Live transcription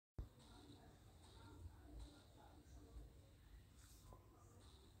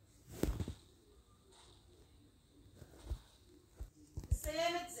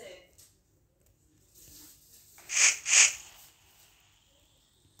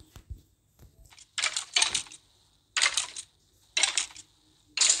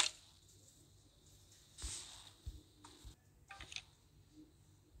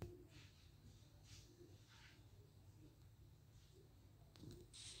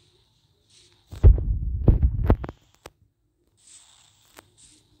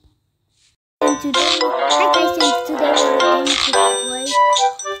and today we're going to play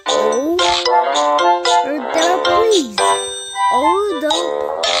Oh the Please. Oh the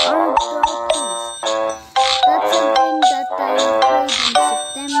Please. That's a game that I played in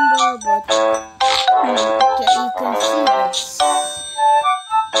September, but you can see this.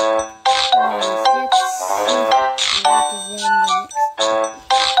 Let's see what is in the next.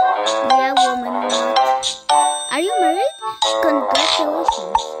 Yeah, woman, what? Are you married?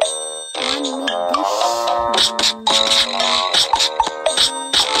 Congratulations. One meat dish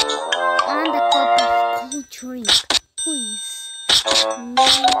and a cup of cold drink, please.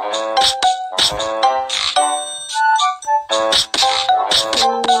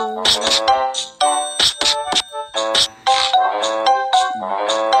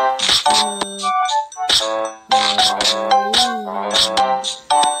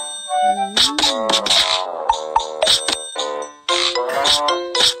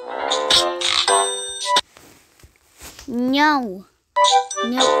 No,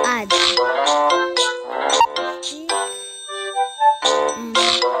 no ads.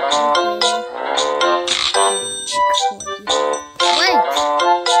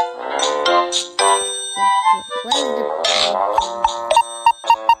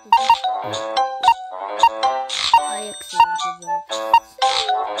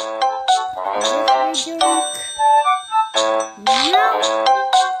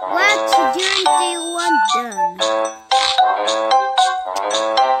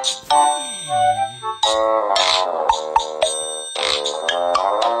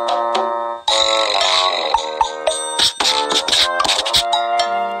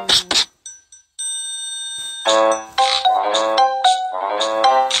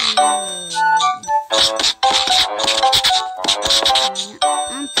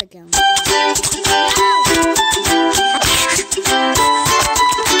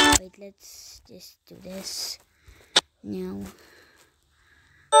 Wait, let's just do this now.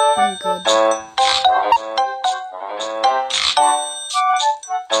 I'm good.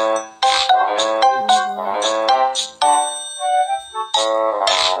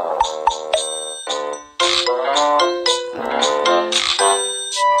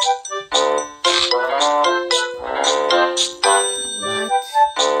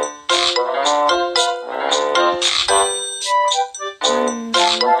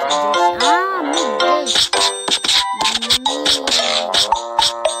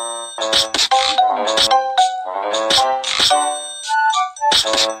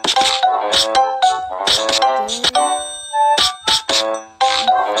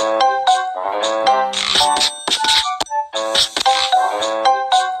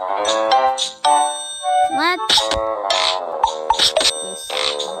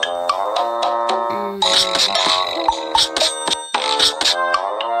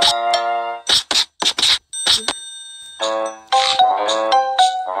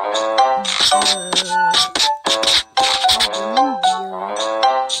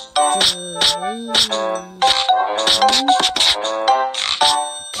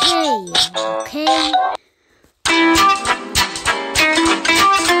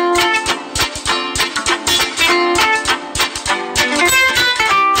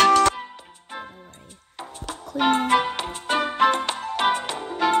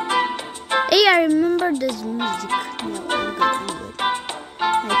 Hey, I remember this music. No, I'm good.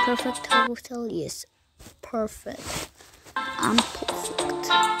 My perfect hotel, yes, perfect. I'm perfect.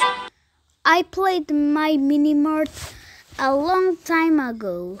 I played my mini mart a long time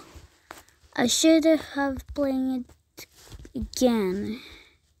ago. I should have played it again.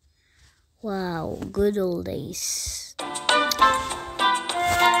 Wow, good old days.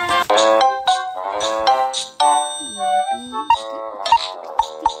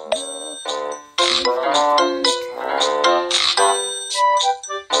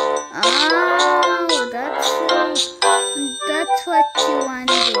 That's what you wanted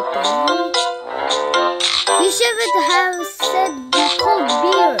to do. You should have said cold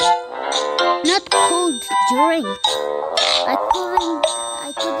beer, not cold drink. I couldn't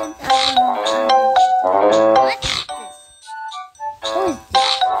what is this? Who is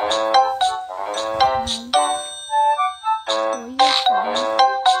this? Oh, you're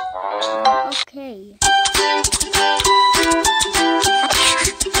okay.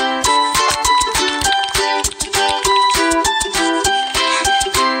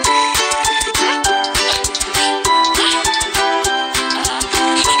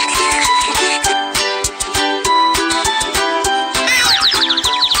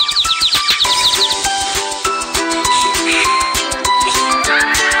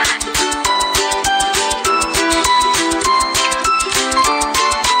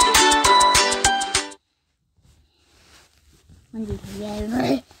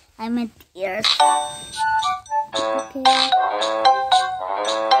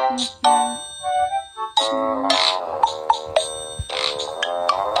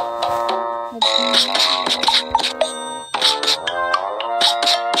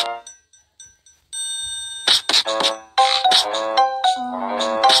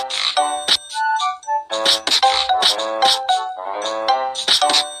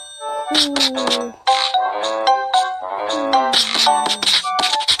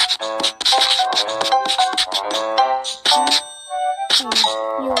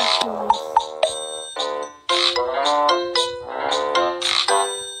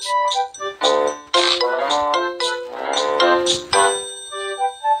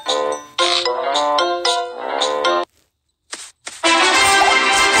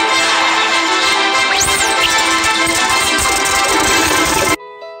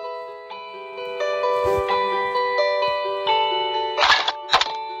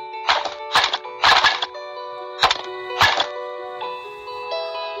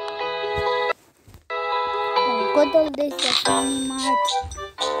 Good old days of Mini Mart.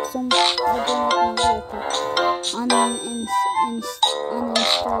 Some I don't know how to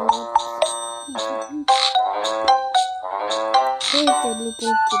uninstall it. Here's the little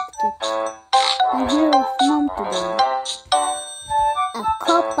KitKat. I'm here with Mom today. A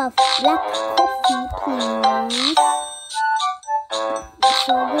cup of black coffee, please.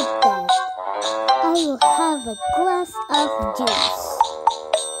 So with that, I will have a glass of juice.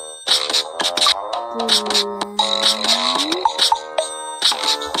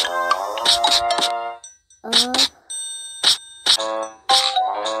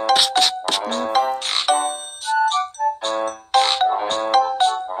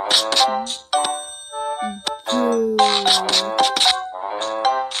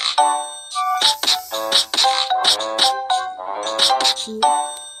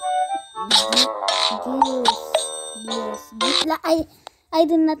 I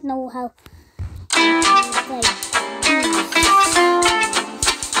do not know how to say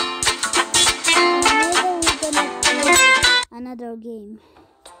another game.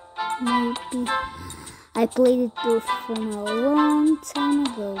 Maybe I played it from a long time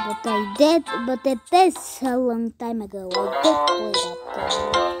ago, but it is a long time ago. I did play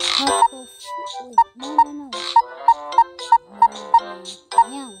that game.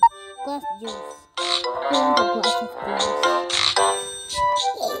 No, glass juice. I want a glass of juice.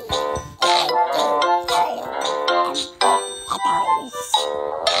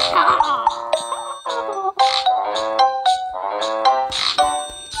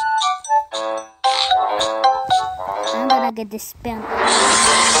 I'm gonna get this pen.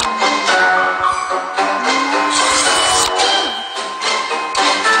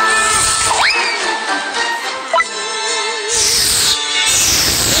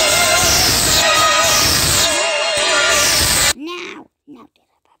 Now.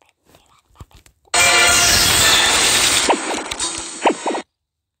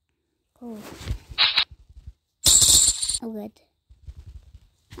 Oh God.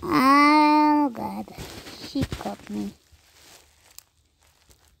 Oh God. She caught me.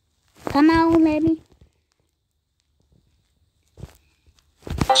 Come on, baby.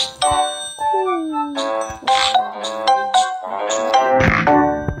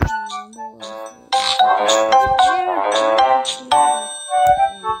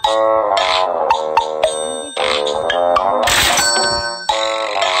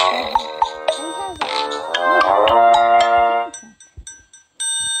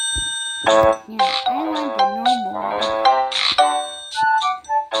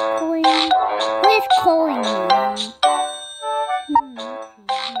 Calling me.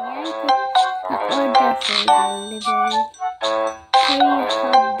 Order for delivery. 3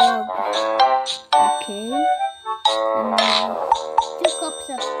 hot dog. Okay. And 2 cups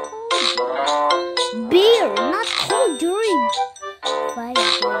of cold beer, not cold drink. 5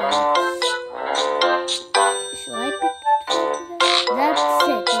 drinks. Should I pick it? That's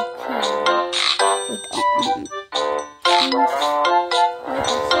it. Okay. Wait.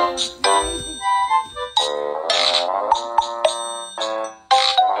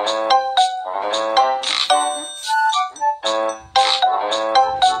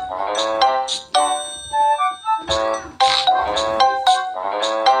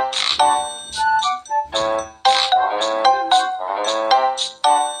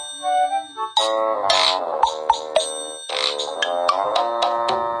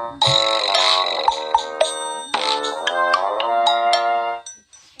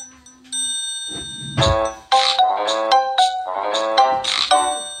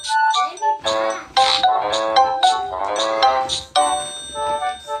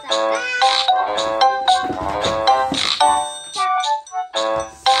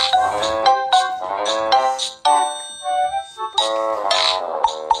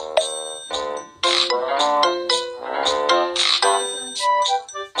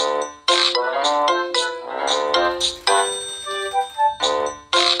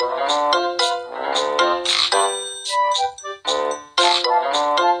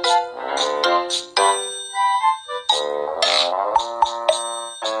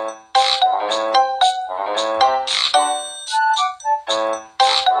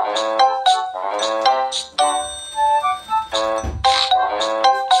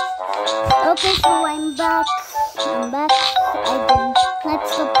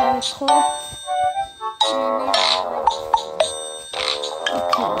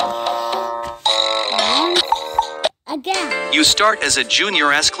 Once again. You start as a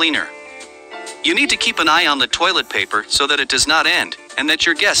junior ass cleaner. You need to keep an eye on the toilet paper so that it does not end, and that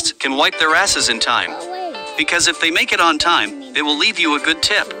your guests can wipe their asses in time. Oh, wait. Because if they make it on time, they will leave you a good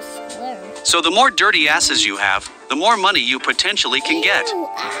tip. So the more dirty asses you have, the more money you potentially can get. Ew,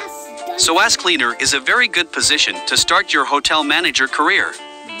 ass done. So ass cleaner is a very good position to start your hotel manager career.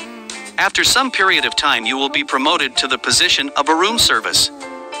 After some period of time, you will be promoted to the position of a room service.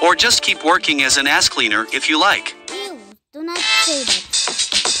 Or just keep working as an ass cleaner if you like. Ew, do not say that.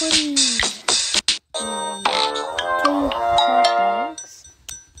 Please. Two hot dogs.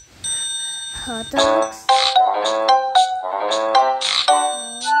 Hot dogs.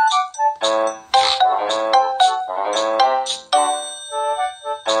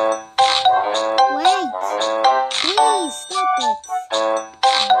 Wait. Please stop it.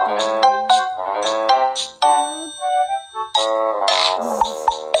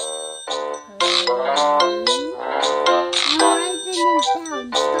 I'm writing it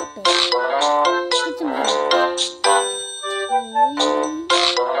down. Stop it. Get some help.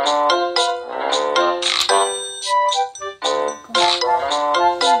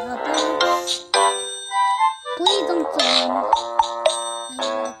 Please don't sing. I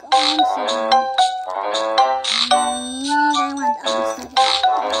like arms again. I want arms again.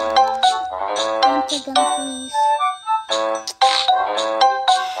 Once again, please.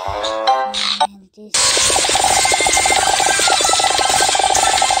 And this.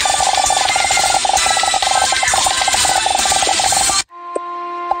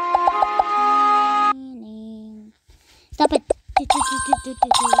 Stop it.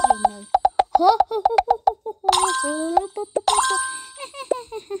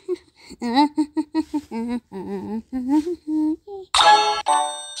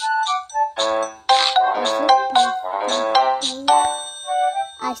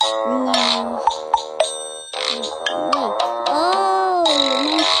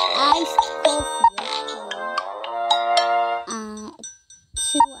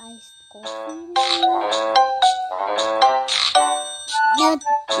 Two iced coffee. Not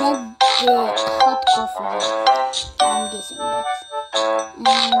the hot coffee. I'm guessing that.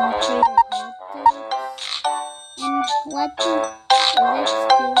 And three hot dogs. And what do? Let's do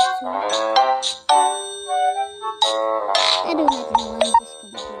two. I do not know. I'm just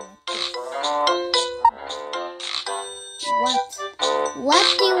gonna do like this. What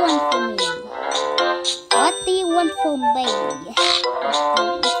do you want from me? What do you want from me?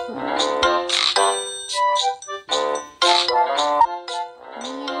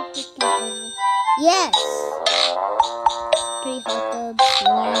 Yes. Three hot dogs,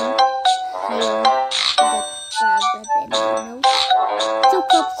 new, here, two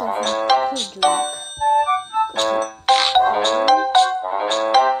cups of cool drink.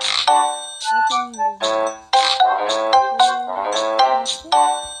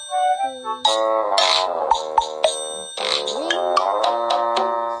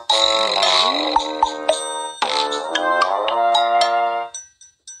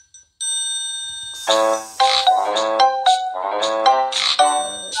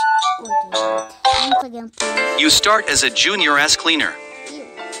 Once again, please. You start as a junior ass cleaner.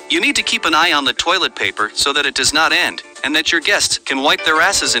 You need to keep an eye on the toilet paper so that it does not end, and that your guests can wipe their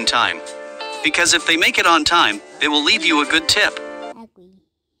asses in time. Because if they make it on time, they will leave you a good tip. Ugly.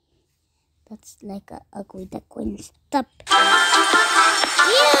 That's like a ugly duckling. Stop.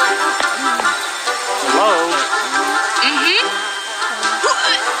 Hello?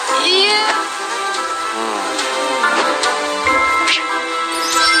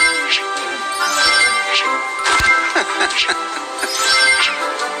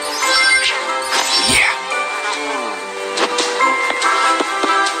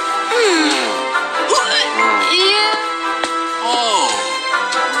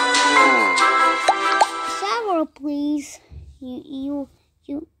 Shower, please. You.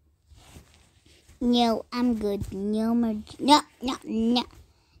 No, I'm good. No more. No.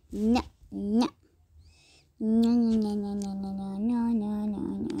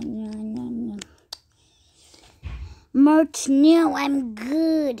 Merch, no, I'm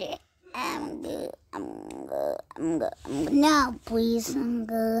good. I'm good. No, please, I'm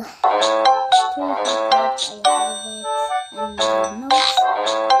good. Three hot dogs, I have it. And my notes.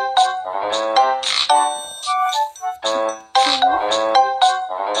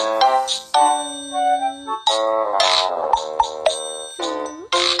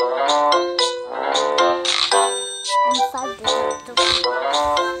 And 5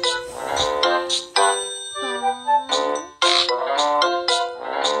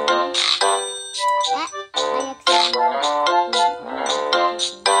 I accidentally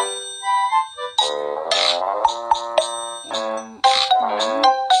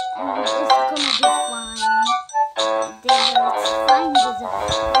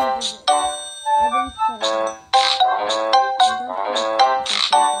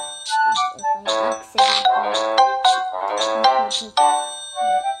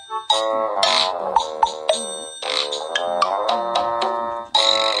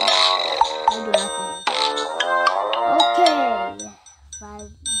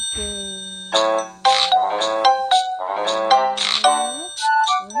Now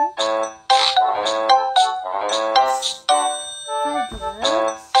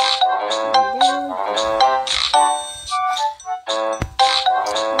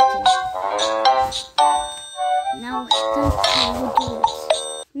that's how we do it.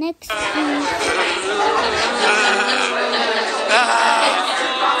 Next thing.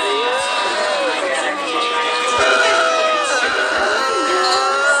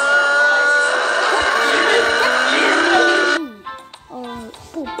 Or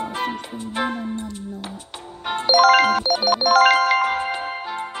poop or something. I do not know.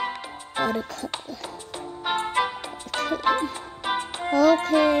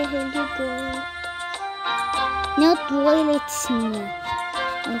 Okay, here you go. Not toilets me.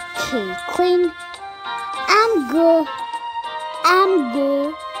 Okay, clean. I'm good. I'm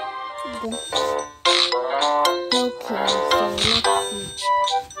good. Okay, so let's see.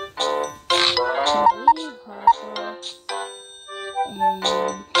 3 hot dogs and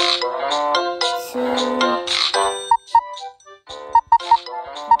 2.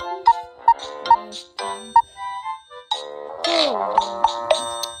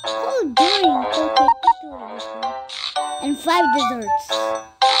 Cold drink. Okay, and 5 desserts.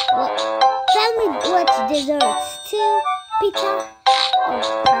 Tell me what's desserts. 2 pizza or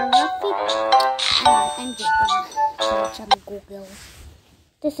parapet. I'm just gonna search on Google.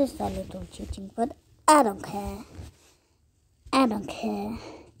 This is a little cheating, but I don't care. I don't care.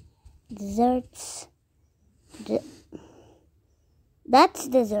 Desserts. That's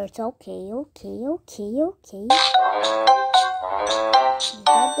desserts. Okay. Is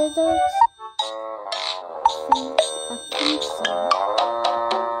that desserts? I think so.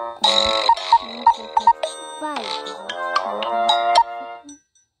 And 5 desserts.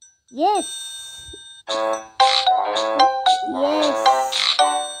 Yes.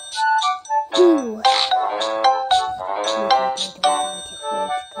 Ooh.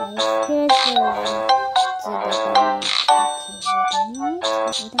 Wait, guys.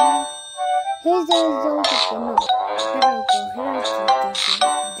 Here's the result of the note. Here's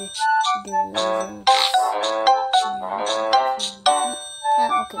the results.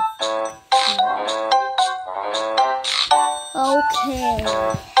 Okay.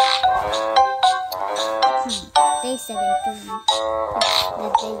 Day 17. It's the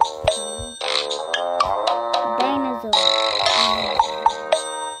day 2. Dinosaur.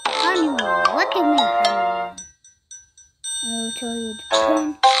 Honeymoon. What do you mean honeymoon? I will tell you the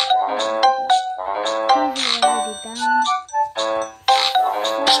print. Please write it down.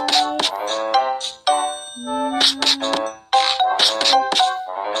 5, 9, 6,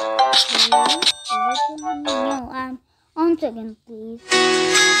 3. No, I'm 1 second, please.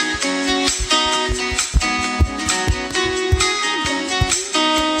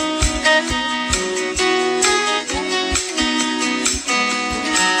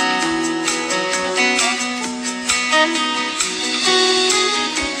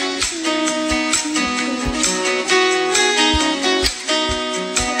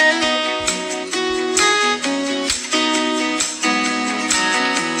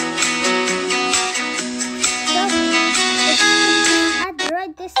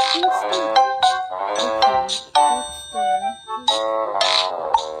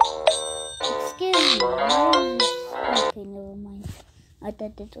 Okay, never mind. I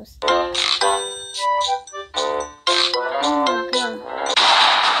thought it was. Oh my god.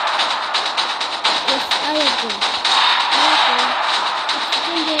 Yes, I agree.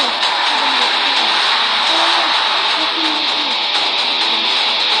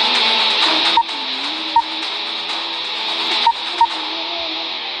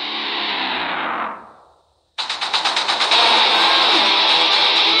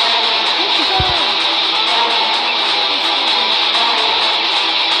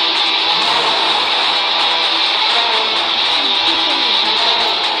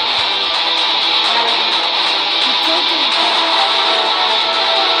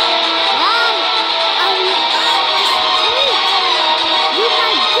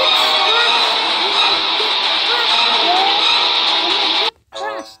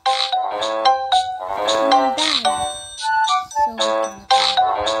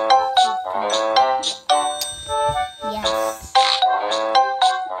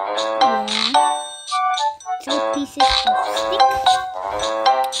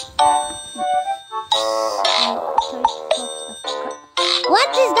 What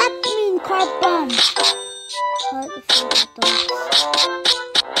does that mean, car bomb?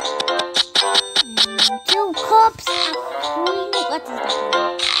 Two cups of green. What is that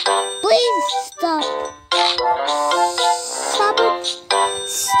mean? Please stop. Stop it.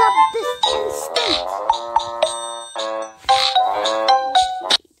 Stop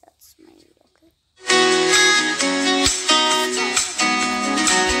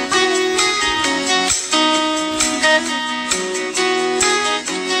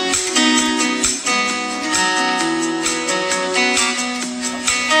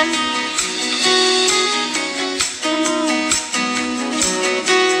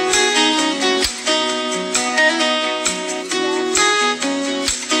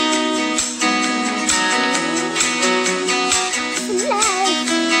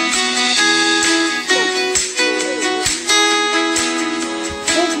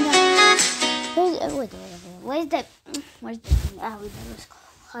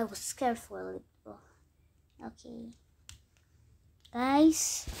I was scared for a little. Okay.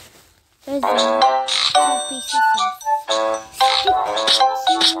 Guys, there's two pieces of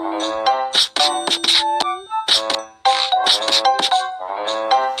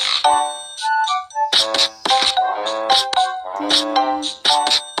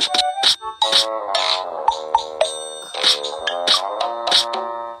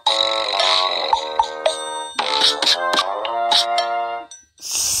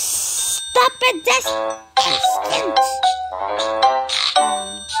Stop it this instant!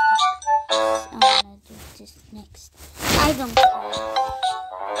 I'm gonna do this next. I don't care.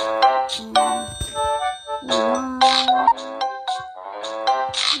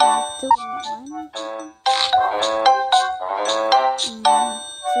 Two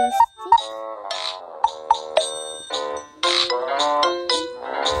sticks.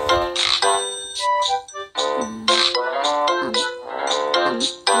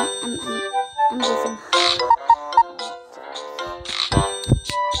 I'm using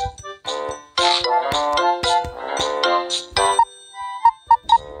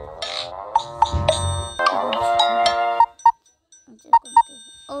I'm just going to give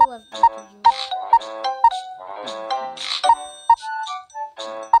all of them to you.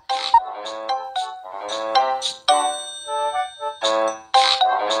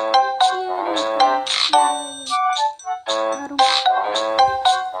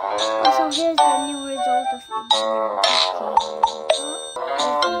 Also, here's the new result of the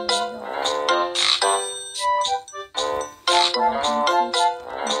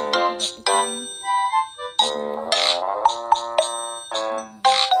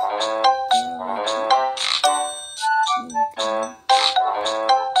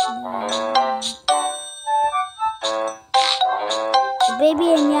baby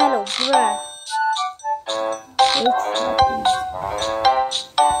in yellow, bruh. It's happy.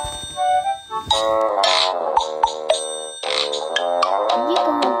 You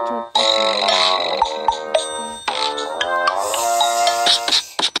can to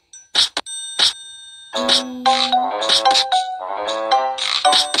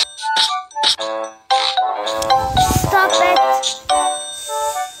stop it!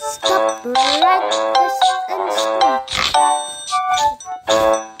 Stop right this instant!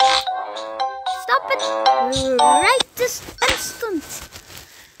 Stop it right this instant!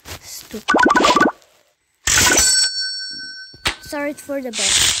 Stupid. Sorry for the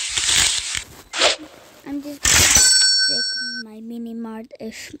bell. I'm just gonna take my mini mart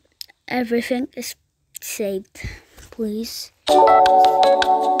if everything is saved. Please.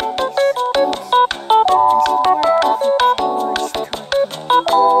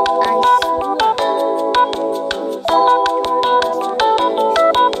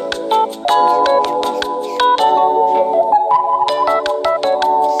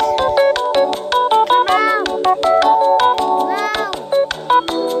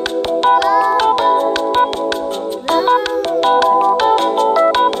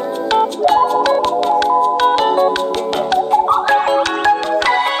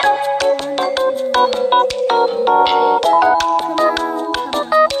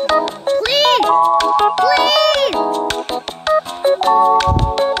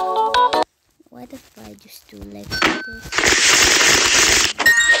 What if I just do like this?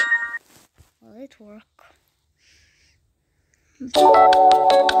 Will it work?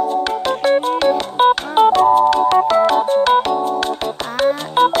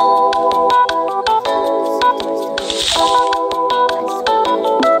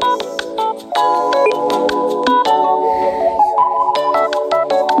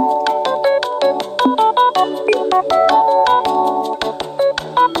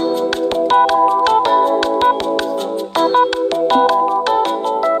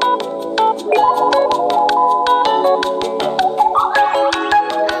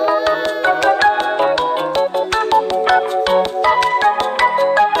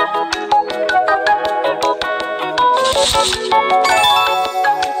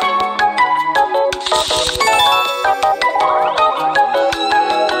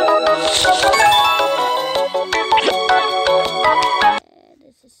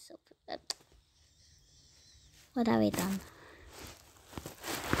 This is so bad. What have we done?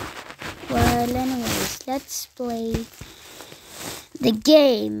 Well, anyways, let's play the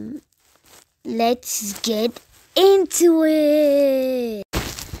game. Let's get into it.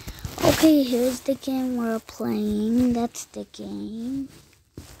 Okay, here's the game we're playing. That's the game.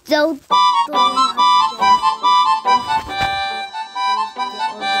 Don't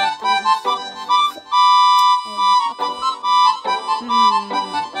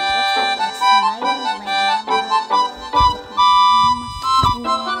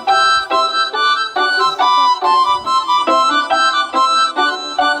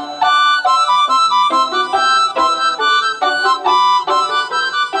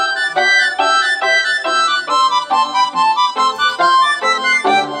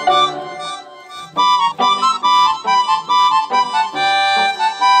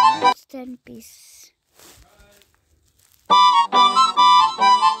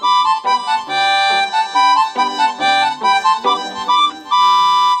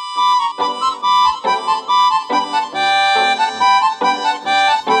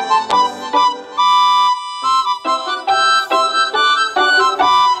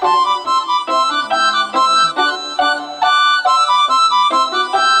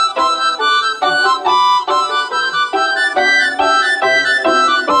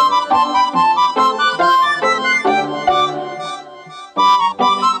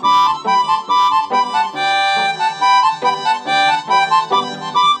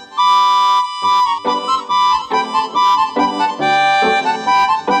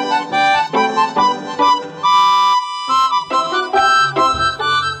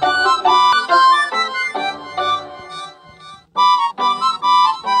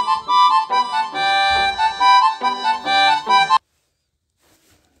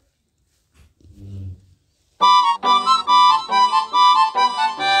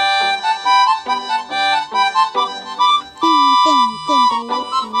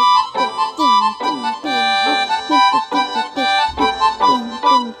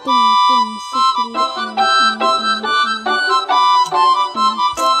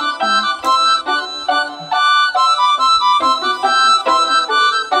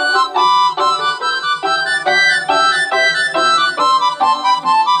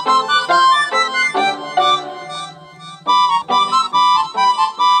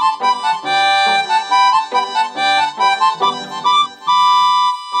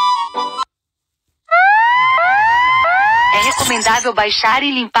recomendável baixar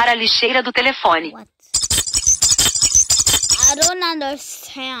e limpar a lixeira do telefone. What? I don't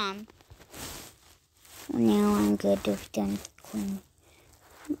understand. Now I'm good to done clean.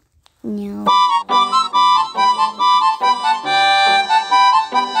 No.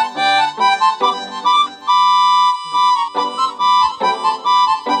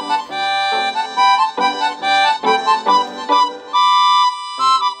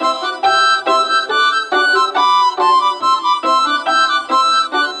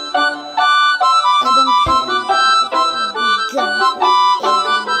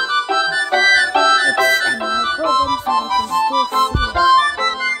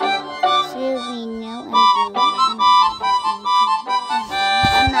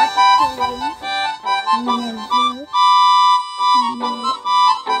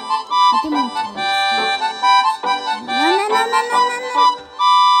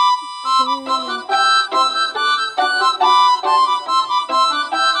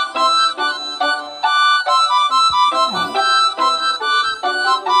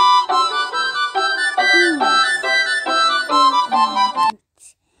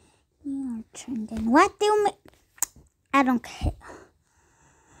 What do you mean? I don't care.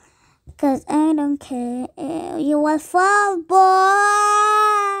 Cause I don't care. You will fall, boy.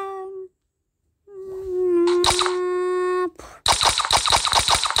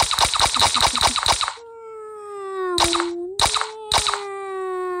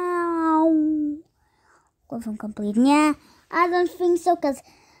 Wasn't complete. Yeah, I don't think so. Cause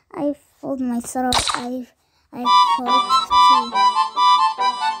I fold myself. I fold too.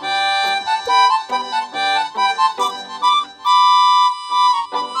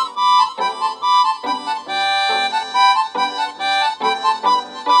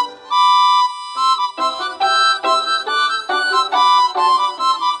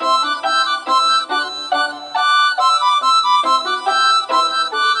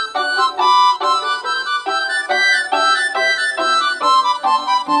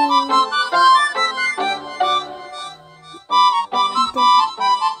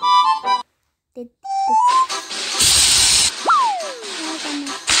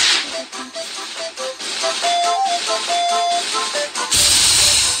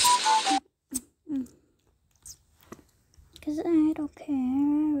 Cause I don't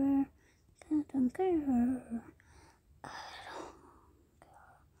care. I don't care.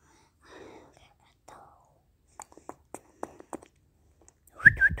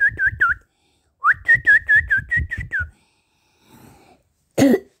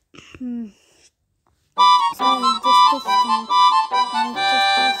 Sorry, just testing. I'm just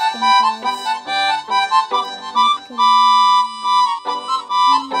testing, guys. I'm kidding.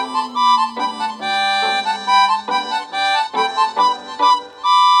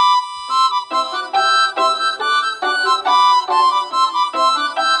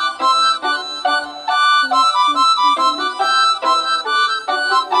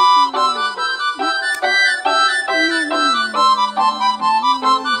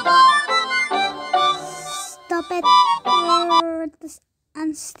 Stop it. This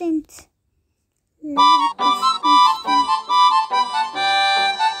instinct.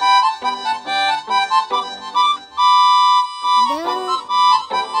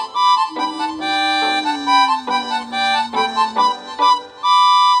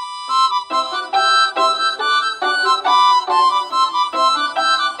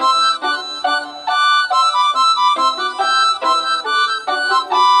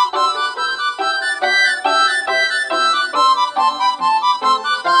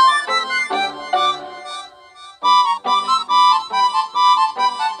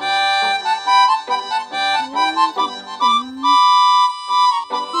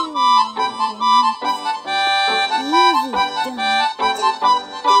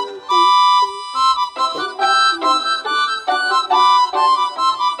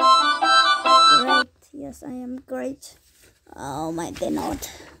 Yes, I am great. Oh my, the note.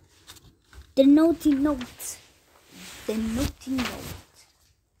 The naughty note. The naughty note.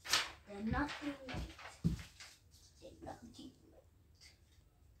 The naughty note. The naughty note.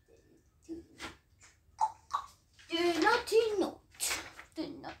 The naughty note. The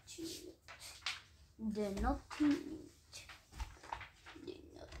naughty note. The naughty note. The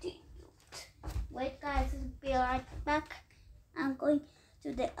naughty note. Wait, guys, I'll be right back. I'm going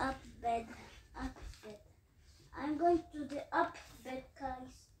to the up bed. I'm going to the up bed,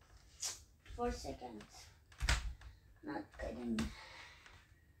 guys. 4 seconds. Not kidding.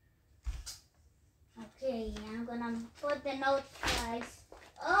 Okay, I'm gonna put the note, guys.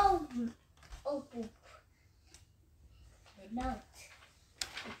 Oh poop. The note.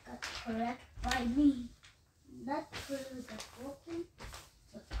 It got correct by me. That further broken,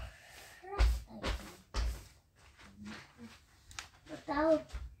 but cracked, I think. But I'll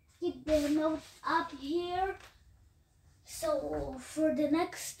keep the note up here. So for the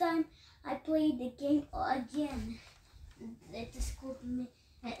next time I play the game again, it is called me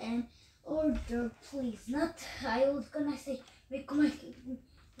and order, please. Not I was gonna say make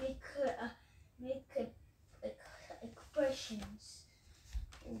expressions.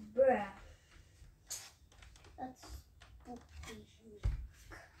 Bruh, that's spooky.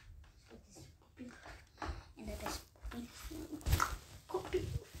 That is spooky, and that is spooky.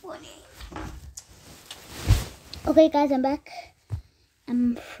 Funny. Okay, guys, I'm back.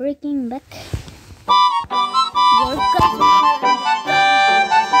 I'm freaking back.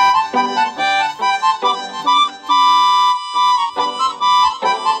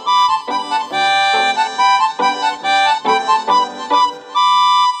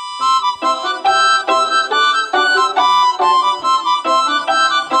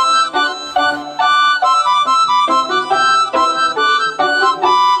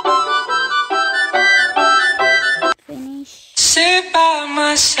 Finish. Sit by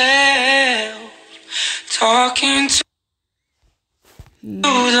myself, talking to the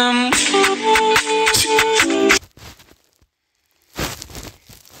moon.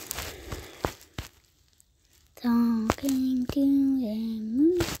 Talking to the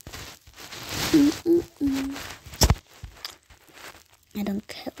moon. I don't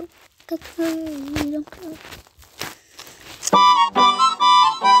care. I don't care.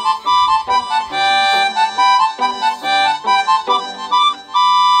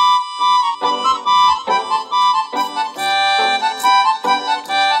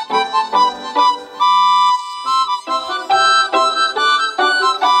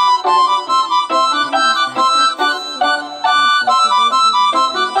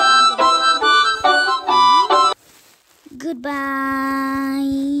 Goodbye.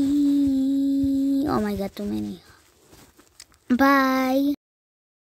 Oh my god, too many. Bye.